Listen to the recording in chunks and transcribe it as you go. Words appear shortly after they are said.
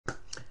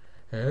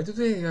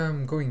Today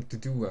I'm going to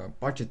do a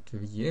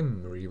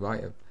BudgetVM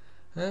revive.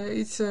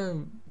 It's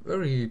a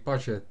very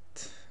budget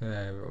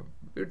uh,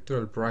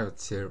 virtual private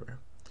server.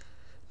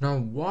 Now,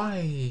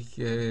 why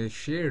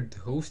shared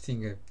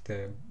hosting at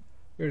the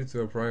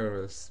virtual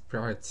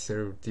private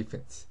server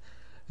defense?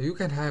 You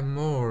can have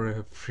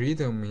more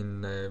freedom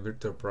in a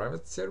virtual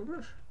private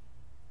server,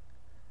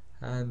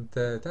 and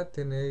that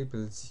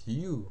enables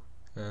you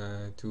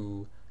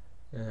to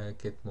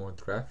get more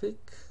traffic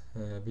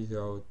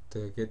without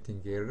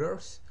getting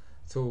errors.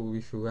 So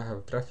if you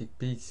have traffic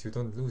peaks, you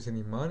don't lose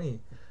any money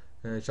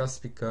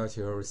just because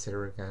your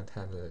server can't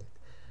handle it.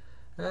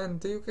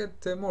 And you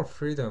get more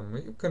freedom.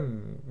 You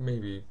can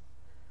maybe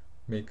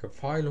make a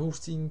file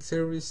hosting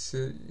service.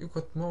 You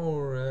got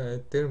more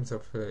terms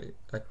of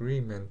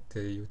agreement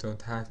you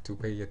don't have to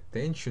pay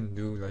attention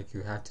to like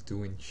you have to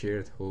do in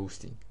shared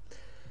hosting.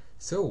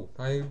 So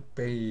I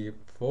pay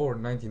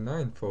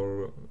 $4.99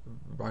 for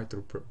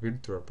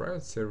virtual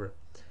private server,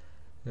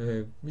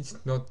 which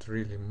is not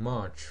really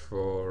much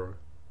for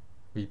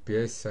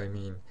VPS. I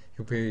mean,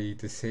 you pay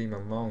the same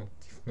amount,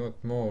 if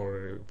not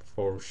more,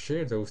 for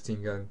shared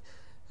hosting, and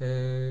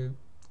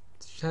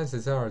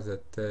chances are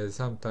that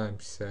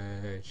sometimes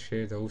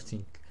shared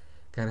hosting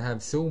can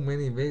have so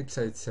many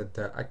websites and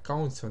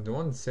accounts on the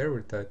one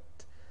server that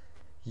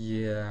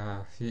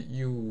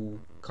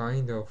you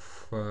kind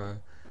of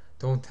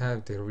don't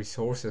have the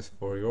resources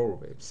for your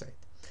website.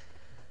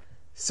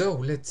 So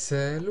let's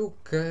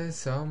look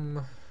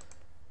some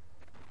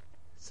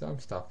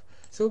stuff.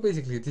 So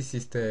basically, this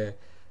is the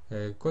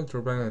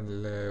control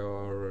panel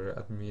or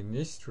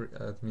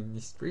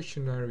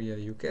administration area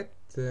you get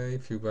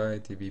if you buy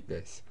the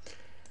VPS.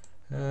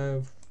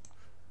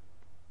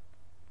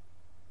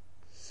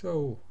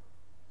 So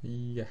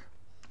yeah,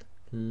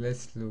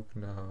 let's look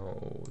now.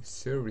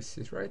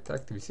 Services, right?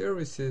 Active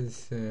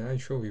services. I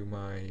show you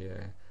my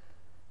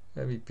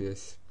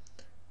VPS.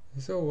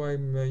 So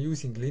I'm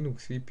using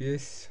Linux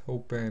VPS,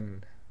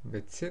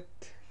 OpenVZ,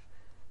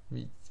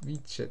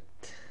 widget.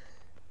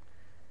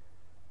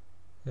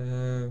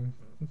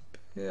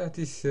 Yeah,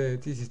 this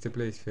is the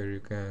place where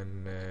you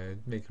can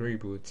make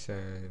reboots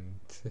and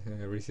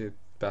reset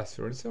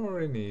passwords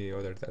or any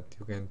other that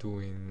you can do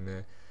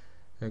in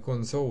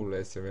console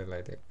as well,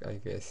 I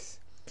guess.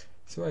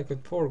 So I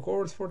got 4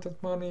 cores for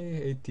that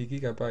money, 80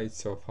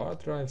 gigabytes of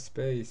hard drive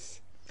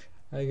space.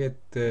 I get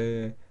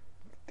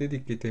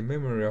dedicated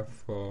memory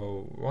of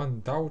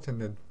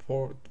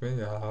 1024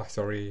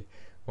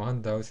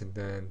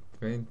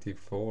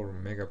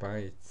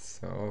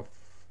 megabytes of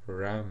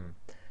RAM,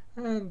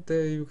 and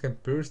you can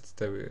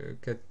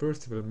get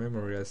burstable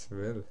memory as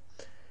well.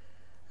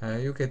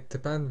 You get the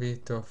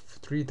bandwidth of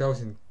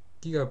 3000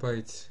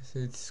 gigabytes.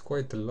 It's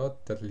quite a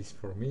lot, at least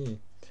for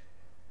me.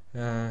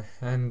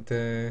 And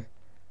the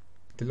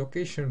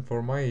location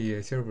for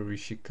my server is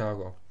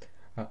Chicago.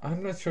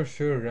 I'm not so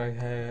sure.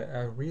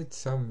 I read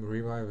some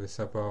reviews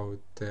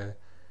about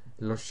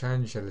Los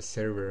Angeles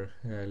server.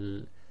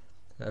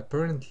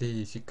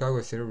 Apparently,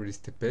 Chicago server is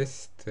the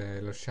best.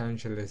 Los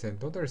Angeles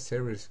and other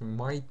servers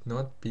might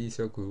not be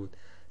so good.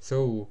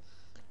 So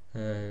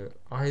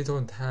I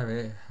don't have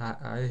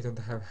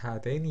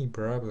had any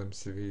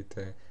problems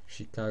with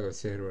Chicago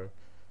server.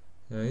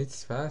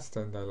 It's fast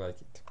and I like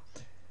it.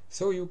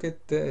 So you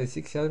get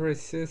 6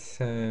 addresses,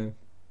 1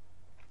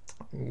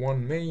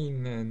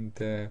 main,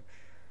 and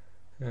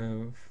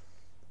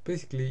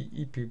basically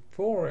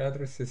EP4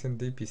 addresses and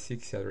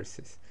EP6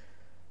 addresses.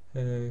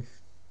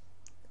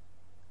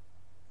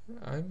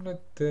 I'm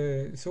not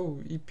so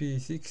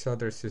EP6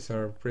 addresses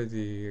are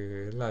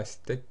pretty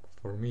last tech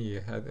for me.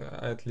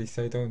 At least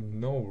I don't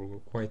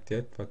know quite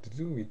yet what to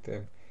do with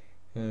them.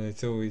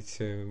 So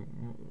it's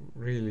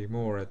really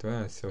more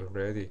advanced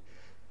already.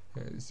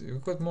 So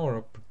you've got more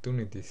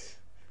opportunities,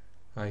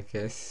 I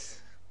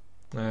guess.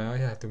 I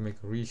have to make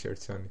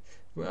research on it.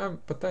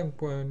 But I'm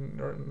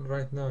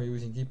right now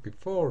using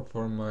EP4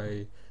 for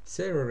my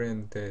server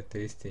and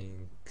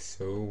testing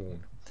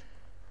zone.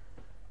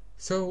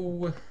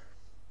 So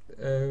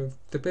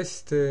the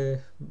best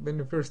when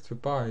you first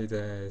buy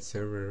the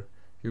server,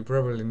 you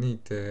probably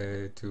need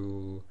to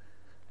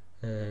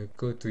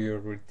go to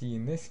your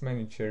DNS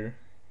manager,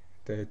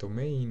 the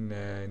domain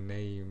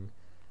name,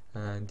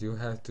 and you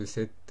have to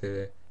set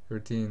your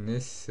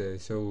DNS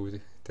so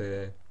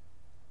the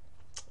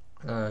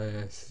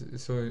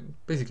so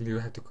basically you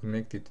have to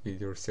connect it with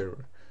your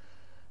server.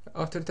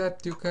 After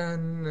that you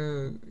can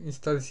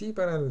install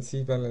cPanel.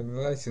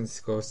 cPanel license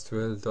costs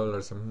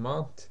 $12 a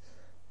month,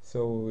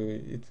 so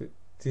it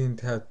didn't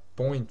have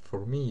point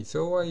for me,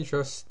 so I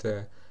just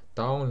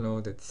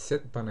downloaded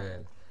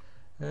cPanel.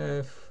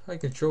 I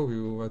can show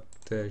you what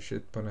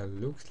cPanel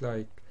looks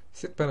like.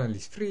 cPanel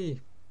is free,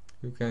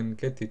 you can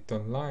get it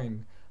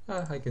online.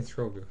 I can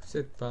show you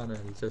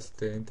cPanel,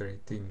 just enter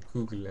it in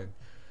Google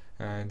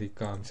and it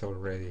comes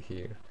already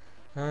here,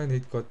 and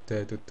it got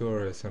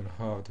tutorials on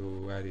how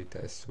to add it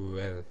as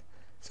well,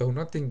 so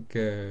nothing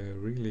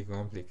really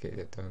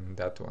complicated on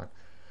that one.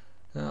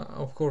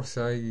 Of course,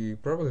 I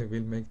probably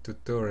will make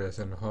tutorials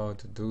on how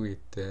to do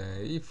it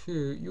if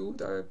you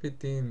type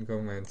it in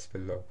comments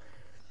below.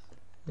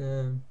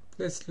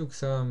 Let's look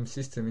some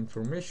system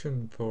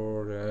information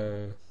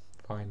for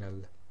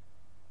final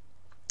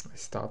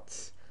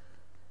stats.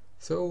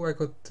 So I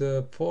got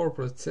 4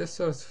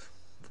 processors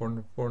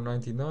for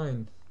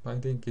 499. I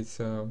think it's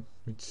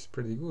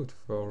pretty good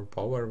for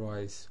power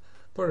wise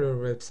for your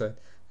website.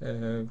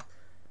 Uh,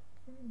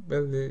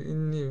 well,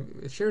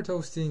 in shared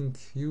hosting,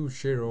 you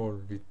share all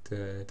with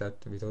that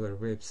with other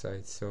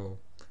websites. So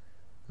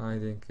I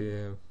think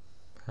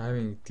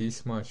having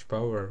this much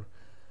power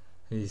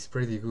is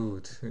pretty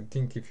good. I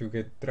think if you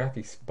get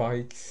traffic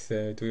spikes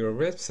to your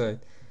website,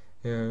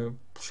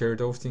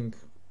 shared hosting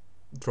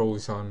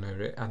throws on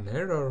an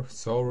error.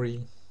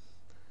 Sorry,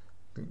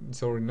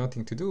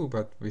 nothing to do.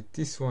 But with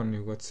this one,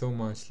 you got so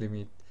much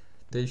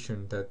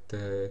limitation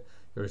that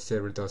your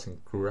server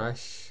doesn't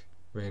crash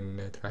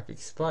when traffic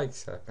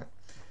spikes happen.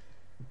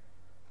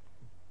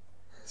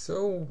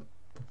 So,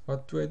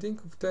 what do I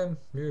think of them?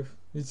 Yeah,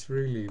 it's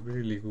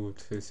really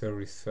good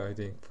service. I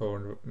think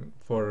for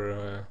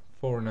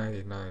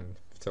 499.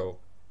 So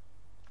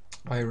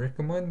I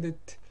recommend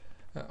it.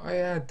 I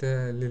add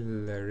a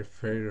little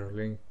referral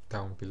link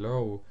down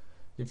below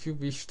if you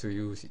wish to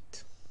use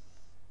it.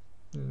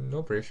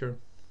 No pressure.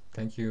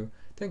 Thank you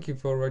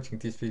for watching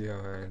this video,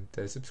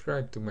 and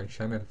subscribe to my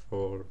channel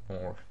for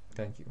more.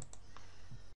 Thank you.